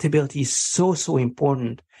accountability is so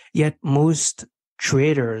important. Yet most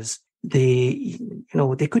traders, they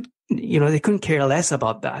couldn't care less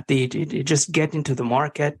about that. They just get into the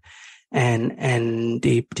market and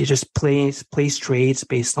they just place trades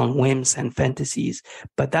based on whims and fantasies.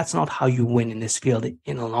 But that's not how you win in this field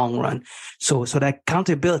in the long run. So that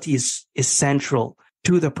accountability is central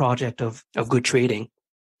to the project of good trading.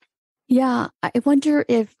 Yeah, I wonder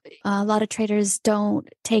if a lot of traders don't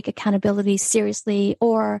take accountability seriously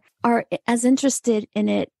or are as interested in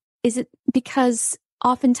it. Is it because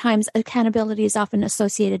oftentimes accountability is often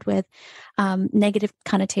associated with negative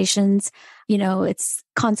connotations? It's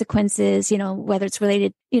consequences, whether it's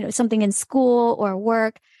related, something in school or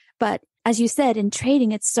work. But as you said, in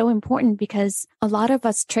trading, it's so important because a lot of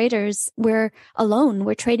us traders, we're alone.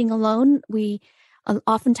 We're trading alone. We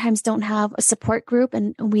oftentimes don't have a support group,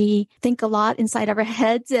 and we think a lot inside of our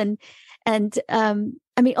heads. And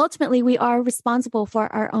ultimately, we are responsible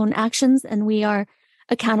for our own actions and we are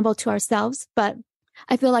accountable to ourselves. But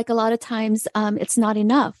I feel like a lot of times it's not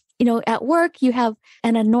enough. At work, you have,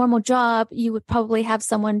 and a normal job, you would probably have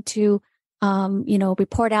someone to,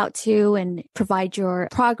 report out to and provide your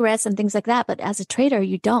progress and things like that. But as a trader,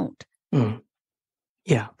 you don't. Mm.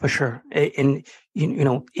 Yeah, for sure. And,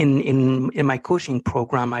 in my coaching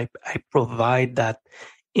program, I provide that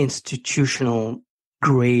institutional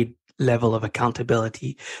grade level of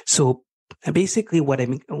accountability. So basically what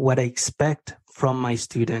I expect from my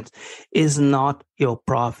students is not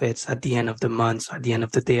profits at the end of the month, at the end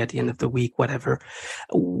of the day, at the end of the week, whatever.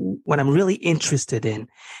 What I'm really interested in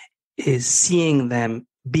is seeing them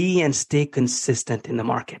be and stay consistent in the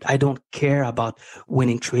market. I don't care about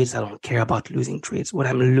winning trades. I don't care about losing trades. What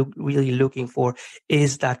I'm really looking for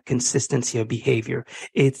is that consistency of behavior.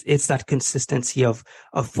 It's that consistency of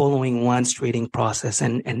following one's trading process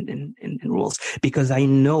and rules, because I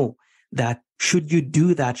know that should you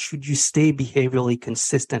do that, should you stay behaviorally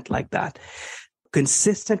consistent like that,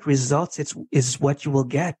 consistent results is what you will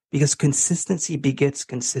get, because consistency begets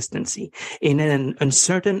consistency. In an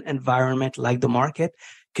uncertain environment like the market,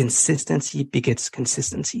 consistency begets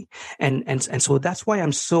consistency. And so that's why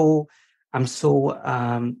I'm so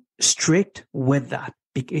strict with that,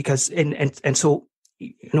 because and so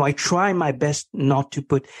I try my best not to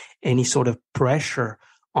put any sort of pressure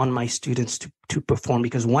on my students to perform,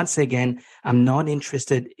 because once again, I'm not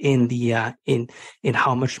interested in the in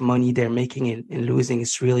how much money they're making in losing.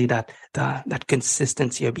 It's really that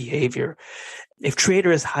consistency of behavior. If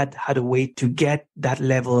traders had a way to get that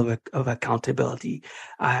level of accountability,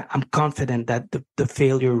 I'm confident that the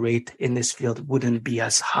failure rate in this field wouldn't be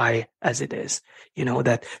as high as it is.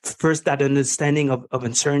 That first, that understanding of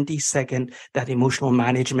uncertainty, second, that emotional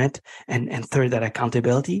management, and third, that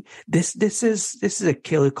accountability. This is a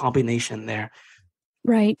killer combination there.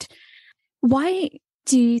 Right. Why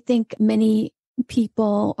do you think many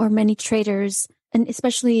people or many traders, and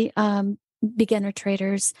especially beginner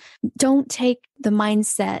traders, don't take the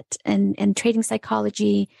mindset and trading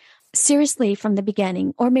psychology seriously from the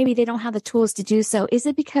beginning? Or maybe they don't have the tools to do so. Is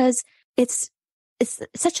it because it's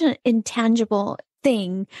such an intangible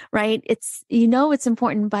thing, right? It's, it's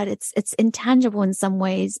important, but it's intangible in some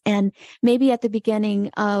ways. And maybe at the beginning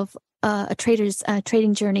of a trader's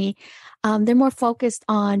trading journey, they're more focused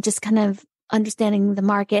on just kind of understanding the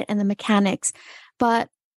market and the mechanics. But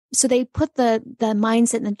so they put the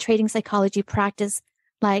mindset and the trading psychology practice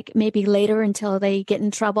like maybe later until they get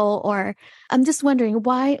in trouble. Or I'm just wondering,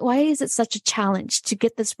 why is it such a challenge to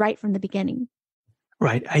get this right from the beginning?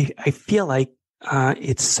 Right. I feel like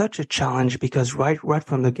it's such a challenge because right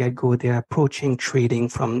from the get-go, they're approaching trading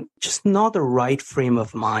from just not the right frame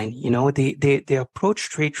of mind. They approach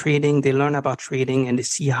trading, they learn about trading, and they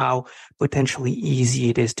see how potentially easy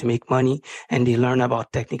it is to make money, and they learn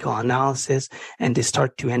about technical analysis, and they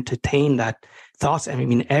start to entertain that thoughts. I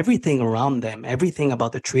mean, everything around them, everything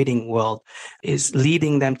about the trading world is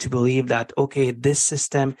leading them to believe that, okay, this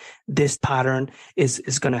system, this pattern is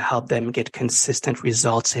going to help them get consistent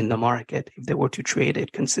results in the market if they were to trade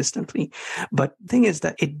it consistently. But the thing is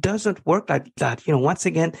that it doesn't work like that. Once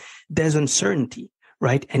again, there's uncertainty,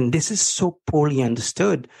 right? And this is so poorly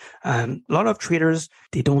understood. A lot of traders,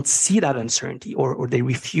 they don't see that uncertainty, or they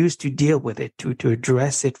refuse to deal with it, to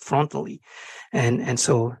address it frontally. And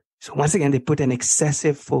so once again, they put an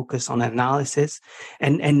excessive focus on analysis,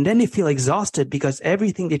 and then they feel exhausted because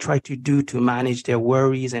everything they try to do to manage their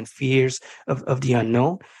worries and fears of the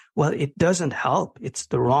unknown, well, it doesn't help. It's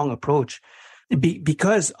the wrong approach.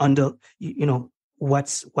 Because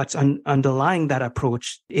what's underlying that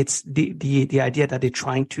approach, it's the idea that they're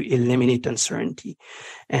trying to eliminate uncertainty.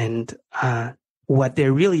 And what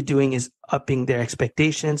they're really doing is upping their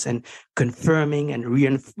expectations and confirming and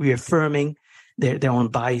reaffirming their own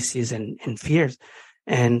biases and fears.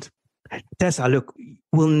 And Tessa, look,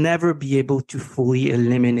 we'll never be able to fully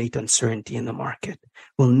eliminate uncertainty in the market.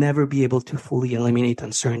 We'll never be able to fully eliminate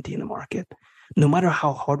uncertainty in the market, no matter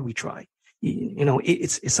how hard we try.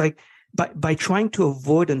 It's like by trying to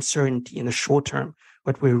avoid uncertainty in the short term,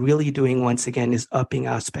 what we're really doing once again is upping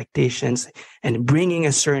our expectations and bringing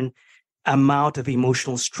a certain amount of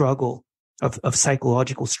emotional struggle, of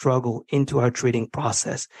psychological struggle into our trading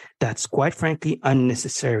process that's quite frankly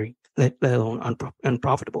unnecessary, let alone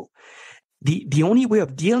unprofitable. The only way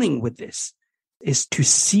of dealing with this is to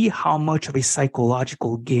see how much of a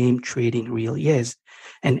psychological game trading really is,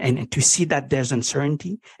 and to see that there's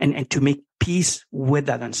uncertainty and to make peace with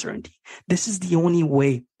that uncertainty. This is the only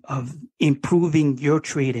way of improving your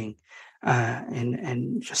trading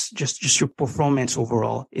and just your performance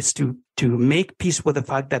overall, is to make peace with the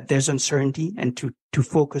fact that there's uncertainty and to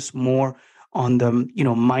focus more on the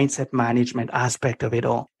mindset management aspect of it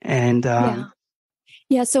all. And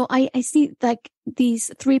yeah. So I see like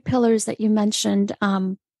these 3 pillars that you mentioned.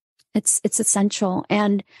 It's essential,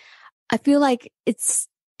 and I feel like it's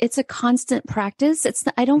a constant practice.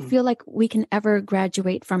 I don't feel like we can ever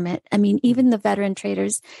graduate from it. I mean, even the veteran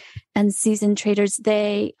traders and seasoned traders,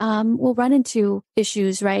 they will run into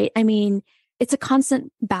issues, right? I mean, it's a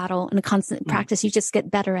constant battle and a constant practice. You just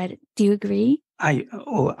get better at it. Do you agree?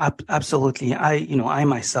 Absolutely. I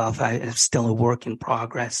myself, I am still a work in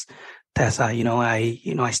progress. Tessa, I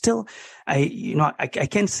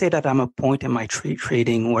can't say that I'm a point in my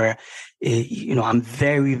trading where, I'm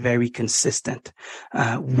very, very consistent,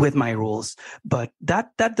 with my rules, but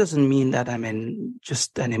that doesn't mean that I'm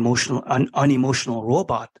just an unemotional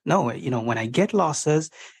robot. No, when I get losses,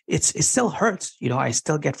 it still hurts. I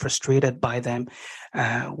still get frustrated by them.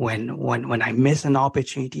 When I miss an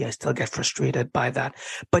opportunity, I still get frustrated by that,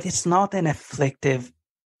 but it's not an afflictive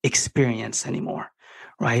experience anymore.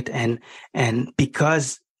 Right. And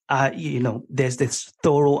because, there's this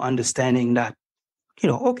thorough understanding that,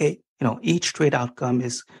 each trade outcome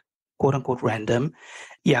is quote unquote random.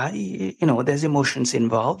 Yeah. There's emotions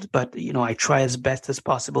involved, but, I try as best as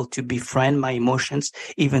possible to befriend my emotions,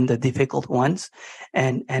 even the difficult ones.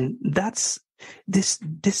 And that's,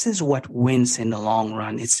 this is what wins in the long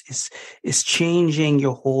run. It's changing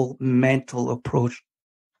your whole mental approach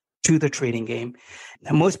to the trading game.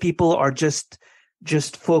 And most people are just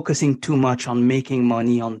focusing too much on making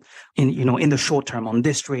money in the short term, on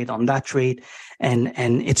this trade, on that trade. And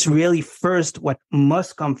it's really what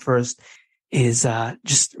must come first is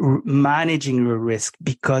just managing your risk,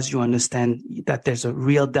 because you understand that there's a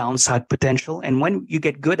real downside potential. And when you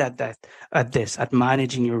get good at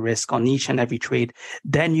managing your risk on each and every trade,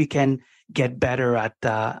 then you can get better at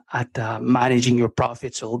managing your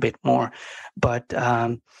profits a little bit more. But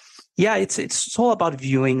Yeah, it's all about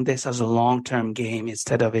viewing this as a long-term game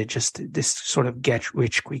instead of it just this sort of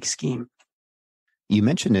get-rich-quick scheme. You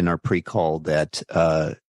mentioned in our pre-call that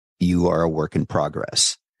you are a work in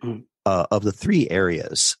progress. Of the three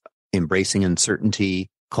areas, embracing uncertainty,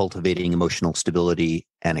 cultivating emotional stability,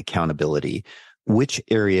 and accountability, which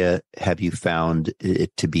area have you found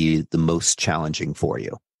it to be the most challenging for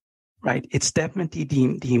you? Right. It's definitely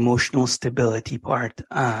the emotional stability part,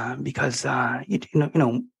 because,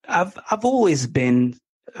 I've always been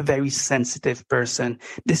a very sensitive person.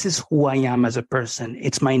 This is who I am as a person.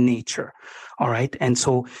 It's my nature. All right. And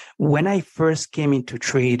so when I first came into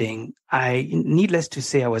trading, needless to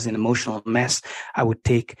say, I was an emotional mess. I would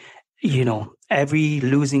take, every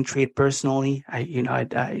losing trade personally. I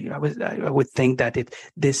would think that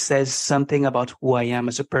this says something about who I am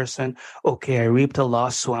as a person. Okay, I reaped a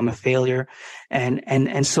loss, so I'm a failure,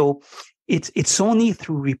 and so it's only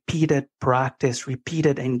through repeated practice,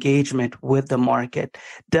 repeated engagement with the market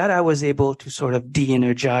that I was able to sort of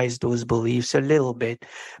de-energize those beliefs a little bit.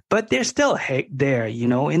 But they're still there,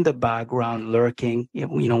 in the background, lurking.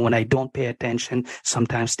 When I don't pay attention,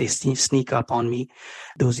 sometimes they sneak up on me,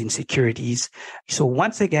 those insecurities. So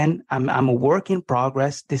once again, I'm a work in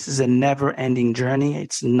progress. This is a never-ending journey.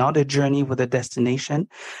 It's not a journey with a destination,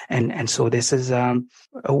 and so this is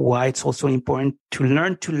why it's also important to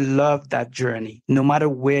learn to love that journey, no matter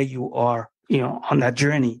where you are, on that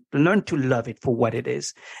journey. Learn to love it for what it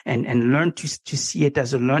is, and learn to see it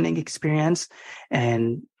as a learning experience.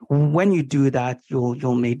 And when you do that,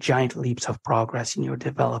 you'll make giant leaps of progress in your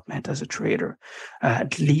development as a trader.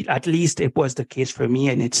 At least it was the case for me,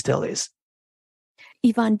 and it still is.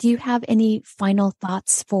 Yvan, do you have any final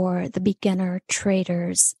thoughts for the beginner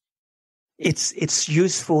traders? It's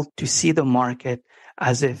useful to see the market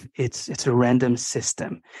as if it's a random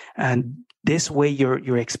system, and this way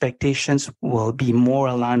your expectations will be more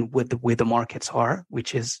aligned with the way the markets are,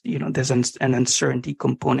 which is there's an uncertainty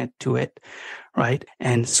component to it, right?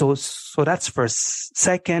 And so that's first.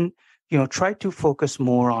 Second, try to focus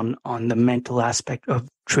more on the mental aspect of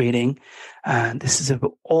trading. This is an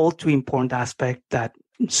all too important aspect that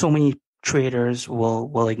so many traders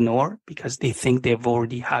will ignore because they think they've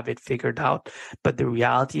already have it figured out. But the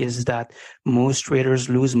reality is that most traders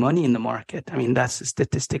lose money in the market. I mean, that's a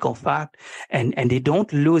statistical fact. And they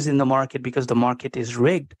don't lose in the market because the market is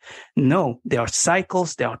rigged. No, there are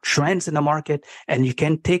cycles, there are trends in the market, and you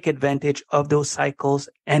can take advantage of those cycles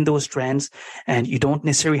and those trends. And you don't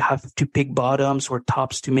necessarily have to pick bottoms or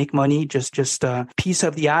tops to make money. Just a piece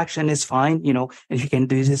of the action is fine, and you can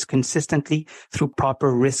do this consistently through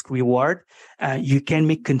proper risk reward. You can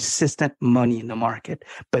make consistent money in the market.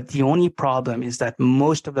 But the only problem is that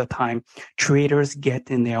most of the time traders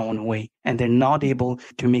get in their own way and they're not able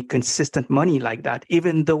to make consistent money like that,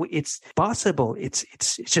 even though it's possible. It's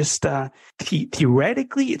just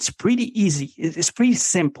theoretically, it's pretty easy. It's pretty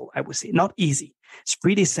simple, I would say. Not easy. It's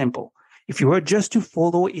pretty simple. If you were just to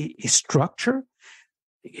follow a structure,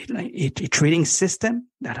 a trading system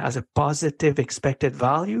that has a positive expected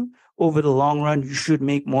value, over the long run, you should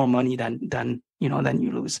make more money than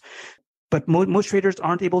you lose. But most traders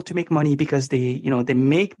aren't able to make money because they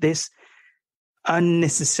make this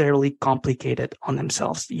unnecessarily complicated on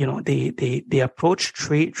themselves. They approach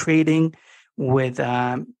trading with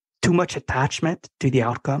too much attachment to the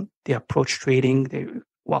outcome. They approach trading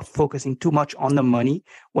while focusing too much on the money,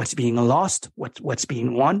 what's being lost, what's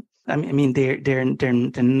being won. I mean,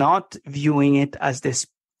 they're not viewing it as this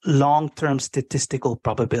long-term statistical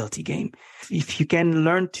probability game. If you can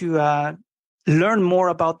learn to learn more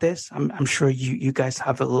about this, I'm sure you guys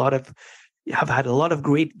have had a lot of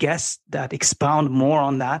great guests that expound more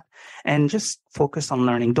on that, and just focus on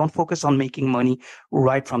learning. Don't focus on making money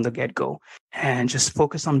right from the get-go, and just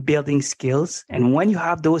focus on building skills. And when you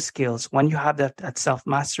have those skills, when you have that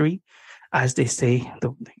self-mastery, as they say,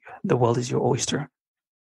 the world is your oyster.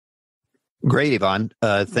 Great, Yvan.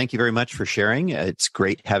 Thank you very much for sharing. It's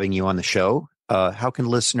great having you on the show. How can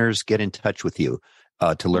listeners get in touch with you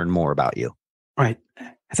to learn more about you? Right.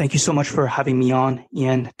 Thank you so much for having me on,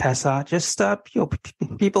 Ian, Tessa. Just,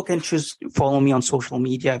 people can choose to follow me on social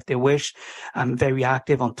media if they wish. I'm very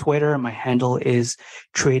active on Twitter. My handle is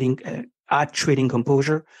at Trading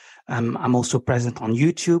Composure. I'm also present on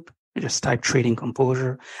YouTube. Just type Trading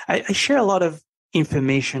Composure. I share a lot of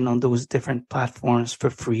information on those different platforms for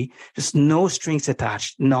free, just no strings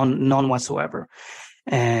attached, none whatsoever.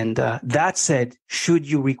 And that said, should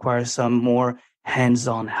you require some more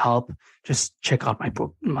hands-on help, just check out my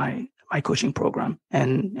coaching program,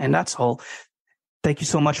 and that's all. Thank you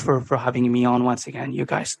so much for having me on once again, you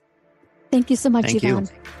guys. Thank you so much, Thank Yvan.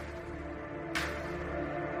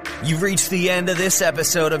 you. You've reached the end of this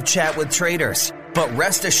episode of Chat with Traders, but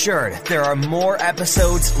rest assured there are more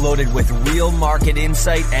episodes loaded with real market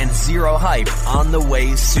insight and zero hype on the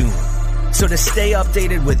way soon. So to stay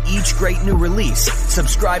updated with each great new release,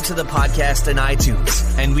 subscribe to the podcast in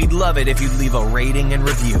iTunes, and we'd love it if you'd leave a rating and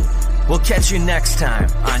review. We'll catch you next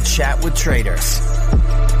time on Chat with Traders.